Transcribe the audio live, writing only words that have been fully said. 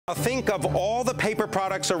Think of all the paper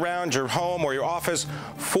products around your home or your office.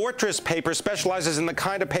 Fortress Paper specializes in the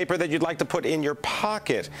kind of paper that you'd like to put in your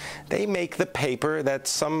pocket. They make the paper that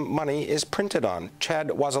some money is printed on. Chad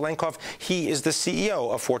Wasilenkoff, he is the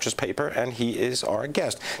CEO of Fortress Paper, and he is our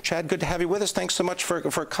guest. Chad, good to have you with us. Thanks so much for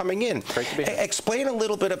coming in. Great to be here. Explain a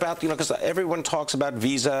little bit about, because everyone talks about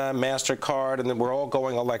Visa, MasterCard, and then we're all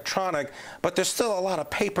going electronic, but there's still a lot of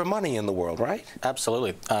paper money in the world, right?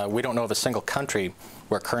 Absolutely. We don't know of a single country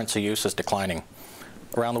where currency use is declining.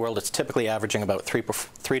 Around the world, it's typically averaging about 3 to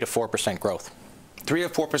 4% growth. 3 or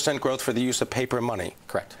 4% growth for the use of paper money.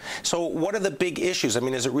 Correct. So what are the big issues? I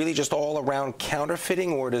mean, is it really just all around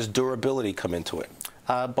counterfeiting, or does durability come into it?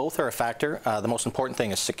 Both are a factor. The most important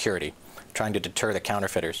thing is security, trying to deter the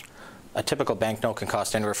counterfeiters. A typical banknote can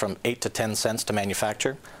cost anywhere from 8 to 10 cents to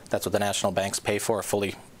manufacture. That's what the national banks pay for a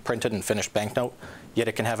fully printed and finished banknote, yet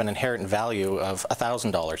it can have an inherent value of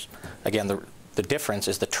 $1,000. Again, the difference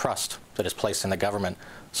is the trust that is placed in the government.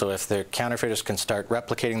 So if the counterfeiters can start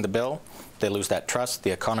replicating the bill, they lose that trust, the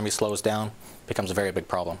economy slows down, becomes a very big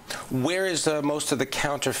problem. Where is most of the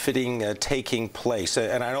counterfeiting taking place?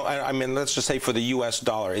 And I mean, let's just say for the U.S.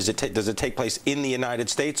 dollar, does it take place in the United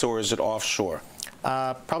States, or is it offshore?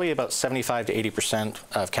 Probably about 75 to 80%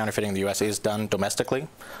 of counterfeiting in the U.S. is done domestically.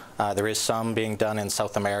 There is some being done in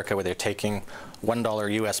South America where they're taking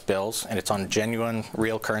 $1 U.S. bills, and it's on genuine,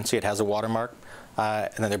 real currency. It has a watermark,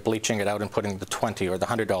 and then they're bleaching it out and putting the $20 or the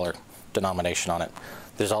 $100 denomination on it.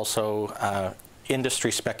 There's also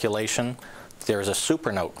industry speculation. There is a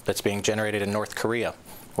super note that's being generated in North Korea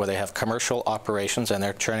where they have commercial operations and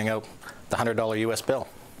they're churning out the $100 U.S. bill.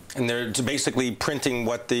 And they're basically printing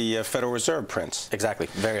what the Federal Reserve prints. Exactly.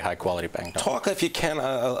 Very high quality banknote. Talk, if you can,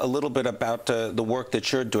 a little bit about the work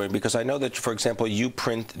that you're doing, because I know that, for example, you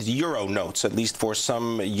print Euro notes, at least for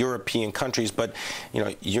some European countries, but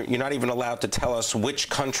you're not even allowed to tell us which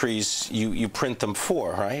countries you print them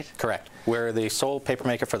for, right? Correct. We're the sole paper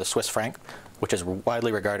maker for the Swiss franc, which is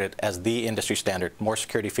widely regarded as the industry standard, more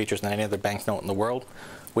security features than any other banknote in the world.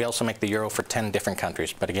 We also make the euro for 10 different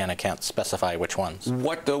countries, but again, I can't specify which ones.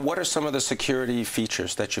 What are some of the security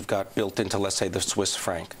features that you've got built into, let's say, the Swiss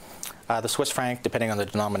franc? The Swiss franc, depending on the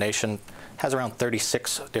denomination, has around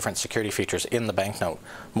 36 different security features in the banknote.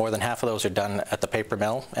 More than half of those are done at the paper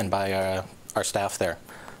mill and by our staff there.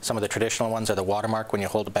 Some of the traditional ones are the watermark. When you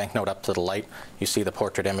hold a banknote up to the light, you see the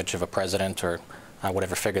portrait image of a president or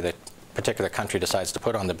whatever figure that particular country decides to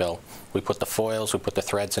put on the bill. We put the foils, we put the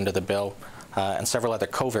threads into the bill, and several other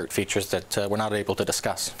covert features that we're not able to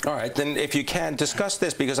discuss. All right, then if you can, discuss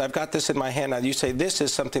this, because I've got this in my hand now. You say this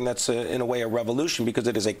is something that's, in a way, a revolution, because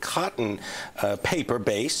it is a cotton paper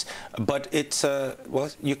base, but it's, well,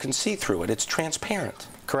 you can see through it. It's transparent.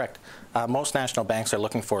 Correct. Most national banks are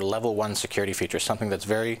looking for level 1 security features, something that's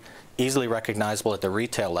very easily recognizable at the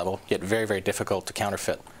retail level, yet very, very difficult to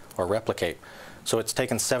counterfeit or replicate. So it's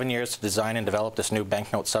taken 7 years to design and develop this new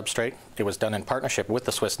banknote substrate. It was done in partnership with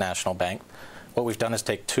the Swiss National Bank. What we've done is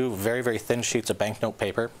take 2 very, very thin sheets of banknote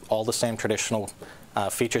paper, all the same traditional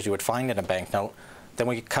features you would find in a banknote. Then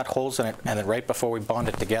we cut holes in it, and then right before we bond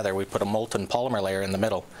it together, we put a molten polymer layer in the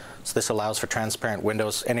middle. So this allows for transparent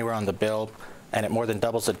windows anywhere on the bill, and it more than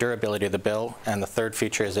doubles the durability of the bill. And the third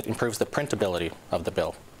feature is it improves the printability of the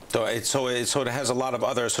bill. So it has a lot of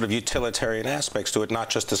other sort of utilitarian aspects to it, not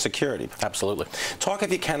just the security. Absolutely. Talk,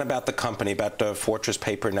 if you can, about the company, about Fortress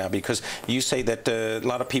Paper now, because you say that a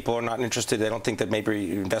lot of people are not interested. They don't think that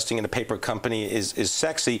maybe investing in a paper company is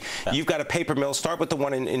sexy. Yeah. You've got a paper mill. Start with the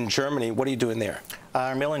one in Germany. What are you doing there?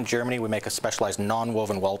 Our mill in Germany, we make a specialized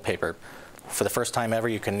non-woven wallpaper. For the first time ever,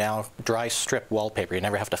 you can now dry strip wallpaper. You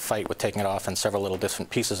never have to fight with taking it off in several little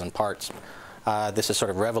different pieces and parts. This is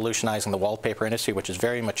sort of revolutionizing the wallpaper industry, which is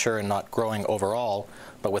very mature and not growing overall.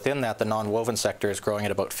 But within that, the non-woven sector is growing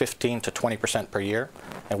at about 15 to 20% per year.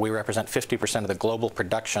 And we represent 50% of the global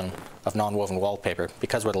production of non-woven wallpaper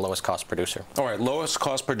because we're the lowest cost producer. All right, lowest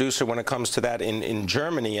cost producer when it comes to that in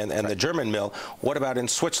Germany and the German mill. What about in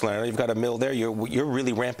Switzerland? I know you've got a mill there. You're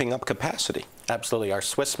really ramping up capacity. Absolutely. Our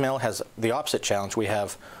Swiss mill has the opposite challenge. We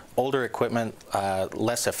have older equipment,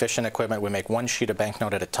 less efficient equipment. We make 1 sheet of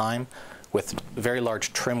banknote at a time, with very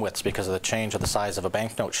large trim widths because of the change of the size of a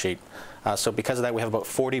banknote sheet. So because of that, we have about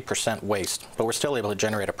 40% waste, but we're still able to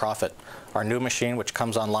generate a profit. Our new machine, which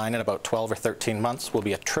comes online in about 12 or 13 months, will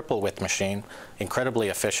be a triple width machine, incredibly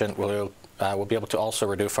efficient. We'll be able to also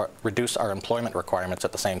reduce our employment requirements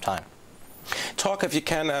at the same time. Talk, if you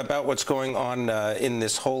can, about what's going on in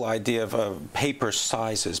this whole idea of paper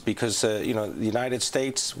sizes, because the United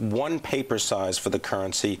States, 1 paper size for the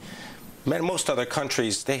currency most other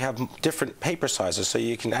countries, they have different paper sizes, so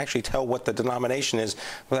you can actually tell what the denomination is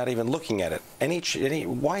without even looking at it.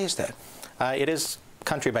 Why is that? It is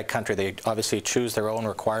country by country. They obviously choose their own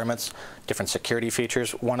requirements, different security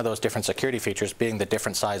features. One of those different security features being the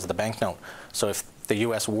different size of the banknote. So if the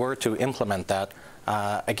U.S. were to implement that,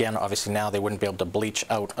 again, obviously now they wouldn't be able to bleach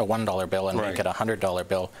out a $1 bill and make it a $100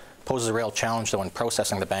 bill. Poses a real challenge, though, in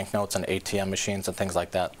processing the banknotes and ATM machines and things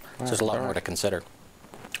like that. So there's a lot more to consider.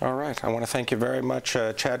 All right. I want to thank you very much,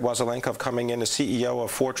 Chad Wasilenkoff, coming in, the CEO of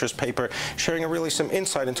Fortress Paper, sharing really some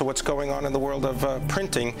insight into what's going on in the world of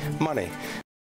printing money.